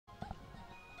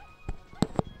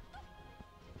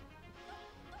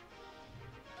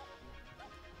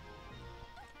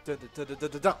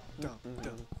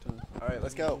Alright,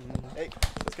 let's go. Hey,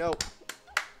 let's go.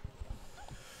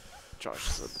 Josh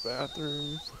is at the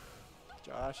bathroom.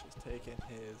 Josh is taking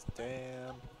his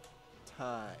damn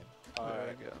time.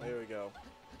 Alright, there we go.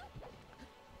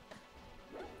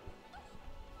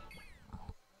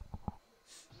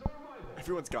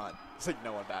 Everyone's gone. It's like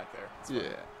no one back there.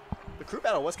 Yeah. The crew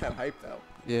battle was kind of hype though.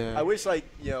 Yeah. I wish like,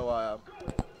 you know,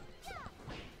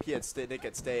 Nick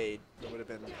had stayed. It would have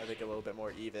been, I think, a little bit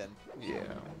more even. Yeah.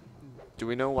 Do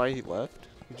we know why he left?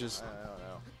 He just. I don't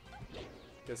know.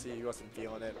 Guess he wasn't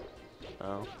feeling it.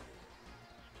 Oh.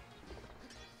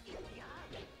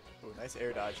 Ooh, nice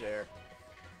air dodge there.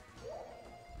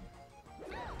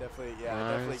 Definitely, yeah,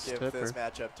 Nice definitely give this tipper.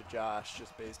 matchup to Josh,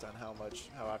 just based on how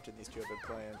often these two have been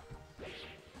playing.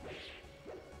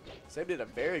 Sam did a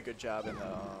very good job in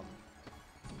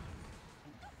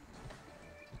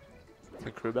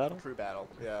The crew battle? crew battle,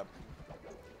 yeah.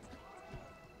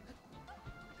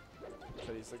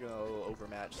 But he's looking a little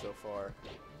overmatched so far.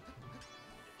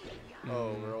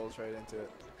 Oh, rolls right into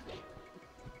it.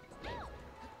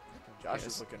 Josh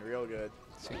is looking real good.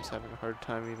 Seems having a hard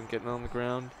time even getting on the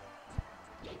ground.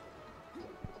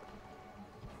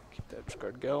 Keep that edge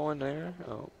guard going there.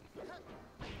 Oh.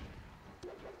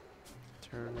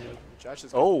 Turn it. Josh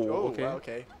is Okay. Wow,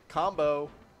 okay.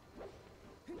 Combo.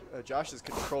 Josh has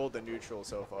controlled the neutral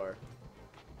so far.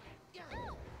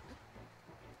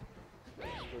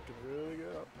 Looking really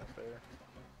good up there.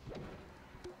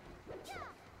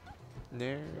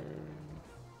 There.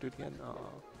 Do it again.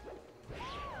 Oh.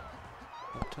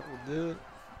 Up top will do it.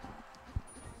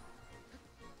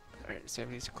 Alright, Sam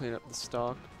needs to clean up the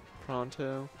stock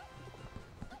pronto.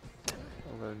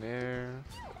 Over there.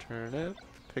 Turn it.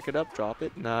 Pick it up. Drop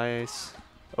it. Nice.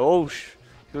 Oh,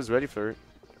 he was ready for it.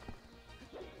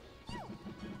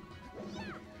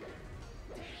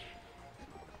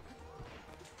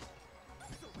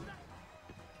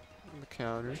 The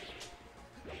counter.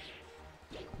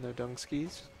 No dung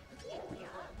skis.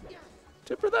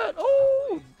 Tipper that.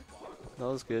 Oh! That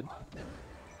was good.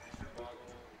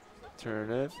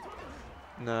 Turn it.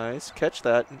 Nice. Catch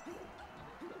that. And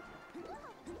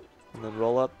then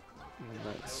roll up.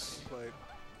 Nice.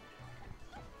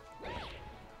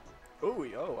 Ooh,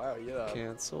 oh wow, yeah.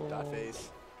 Cancel. Dot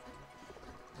face.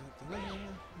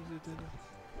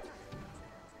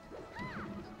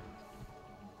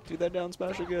 Do that down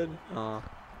smash again.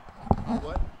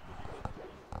 What?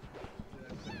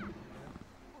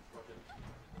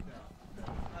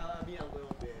 I mean a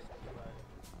little bit.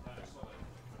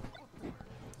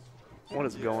 What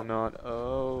is going on?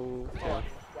 Oh. Okay.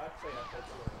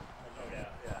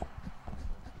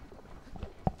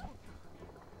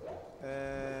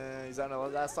 He's on a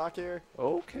last stock here.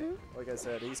 Okay. Like I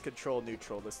said, he's controlled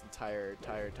neutral this entire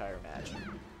match.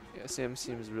 Yeah, Sam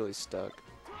seems really stuck.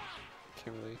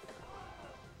 Can't really.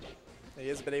 He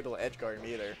hasn't been able to edge guard him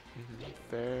either.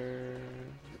 Fair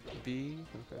B.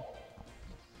 Okay.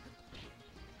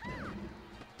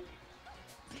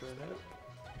 Turn it.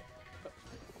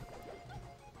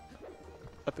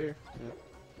 Up here. Yep.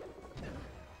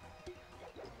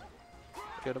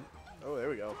 Get him. Oh, there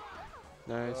we go.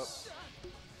 Nice.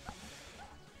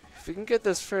 If he can get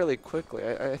this fairly quickly,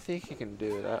 I think he can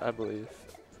do it. I believe.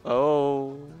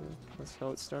 Oh, that's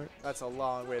how it starts. That's a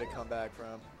long way to come back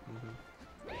from.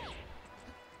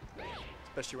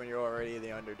 Especially when you're already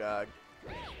the underdog.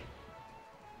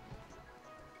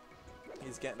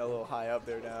 He's getting a little high up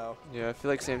there now. Yeah, I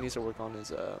feel like Sam needs to work on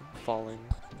his falling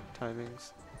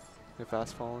timings. The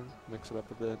fast falling, mix it up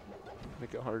a bit,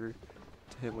 make it harder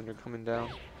to hit when you're coming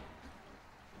down.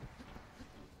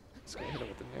 Just gonna hit him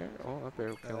with the nair. Oh, up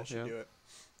air kill. That should do it.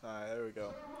 Alright, there we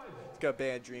go. He's got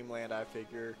banned Dreamland, I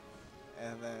figure.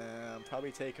 And then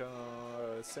probably take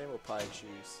same old pie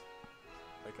shoes.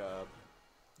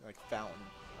 Like Fountain,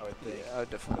 I would think. Yeah, I would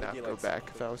definitely not go back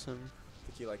if I was him. I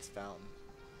think he likes Fountain.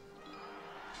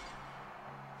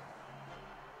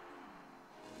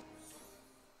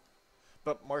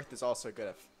 But Marth is also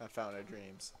good at Fountain of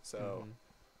Dreams, so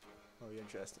that'll be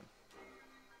interesting.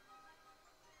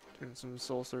 Doing some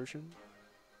soul searching.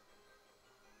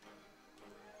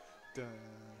 Dun,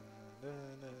 dun,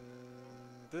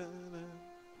 dun, dun,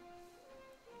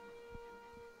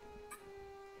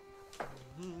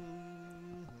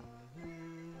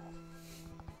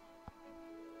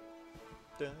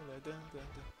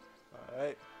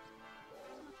 Alright.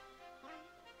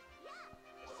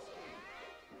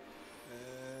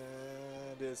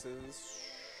 And this is...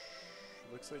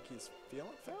 Looks like he's feeling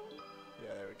Fountain?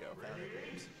 Yeah, there we go. Fountain of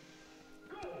Dreams.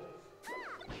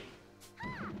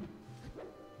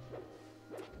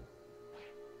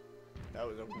 That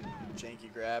was a janky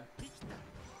grab.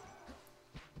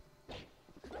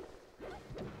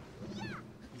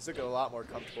 He's looking a lot more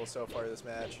comfortable so far this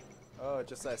match. Oh,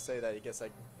 just as I say that, he gets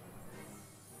like...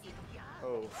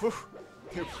 Oh, whew.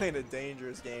 You're playing a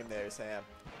dangerous game there, Sam.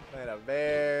 Playing a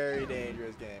very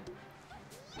dangerous game.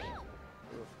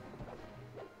 Oof.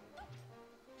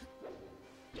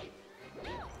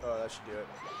 Oh, that should do it.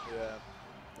 Yeah.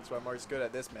 That's why Marth's good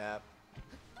at this map.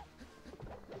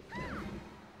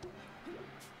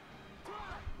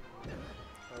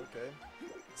 Okay.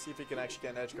 Let's see if he can actually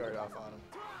get an edge guard off on him.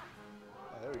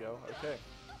 Oh, there we go. Okay.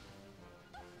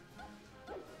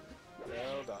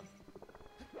 Well done.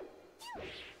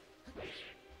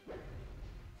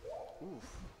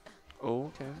 Oof. Oh,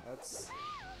 okay. That's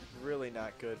really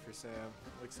not good for Sam.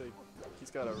 Looks like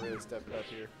he's got to really step it up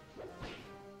here.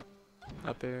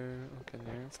 Up air. Okay,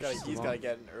 there. He's got to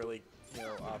get an early, you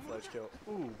know, off ledge kill.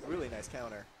 Ooh, really nice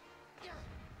counter.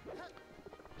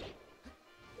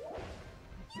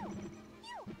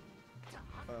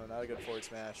 Oh, not a good forward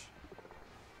smash.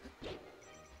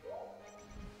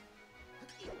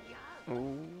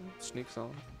 Oh, sneaks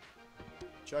on.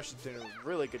 Josh is doing a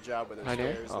really good job with his Hi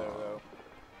there. players, though.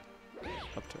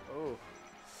 Up to. Oh,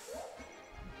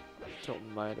 Tilt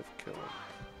might have killed.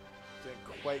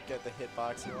 didn't quite get the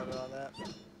hitbox he wanted on that.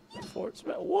 Forward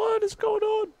smash. What is going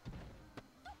on?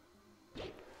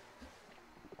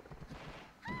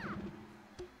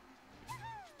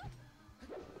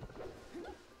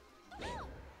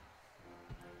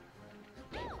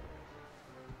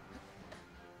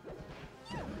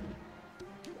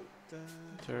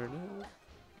 Turn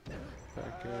it.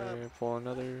 Back air. Pull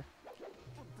another.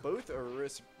 Both are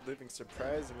living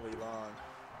surprisingly long,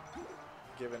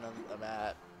 given them a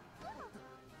mat.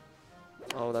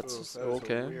 Oh, that's Ooh, that was a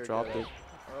okay. weird Dropped getup. it.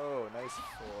 Oh, nice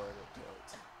forward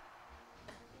tilt.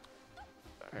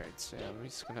 Alright, Sam.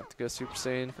 He's gonna have to go Super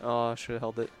Saiyan. Oh, I should have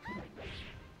held it.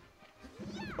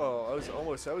 Oh, that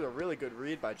was a really good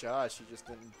read by Josh. He just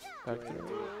didn't do Back anything there.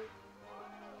 to it.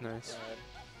 Nice. Bad.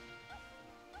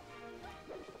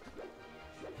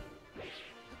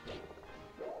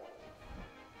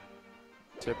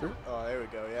 Tipper. Oh, there we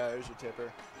go. Yeah, there's your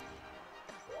tipper.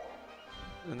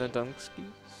 And then dunk skis.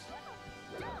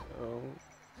 Oh.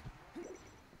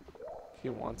 He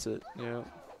wants it. Yeah.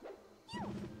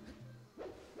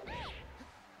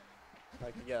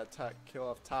 I can get a kill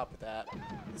off top of that.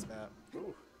 This map.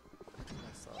 Ooh.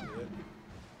 I saw it.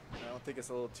 I don't think it's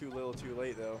a little too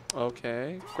late though.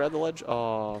 Okay. Grab the ledge.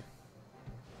 Oh.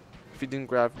 If he didn't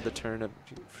grab the turn,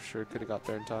 he for sure could have got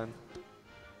there in time.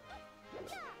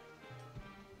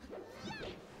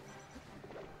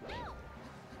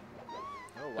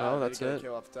 Oh wow! Oh, that's get a it.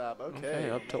 Kill off top. Okay. Okay,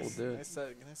 up tilt will nice, do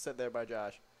it. nice set there by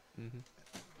Josh. Mm-hmm.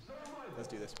 Let's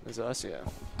do this. Is us, yeah.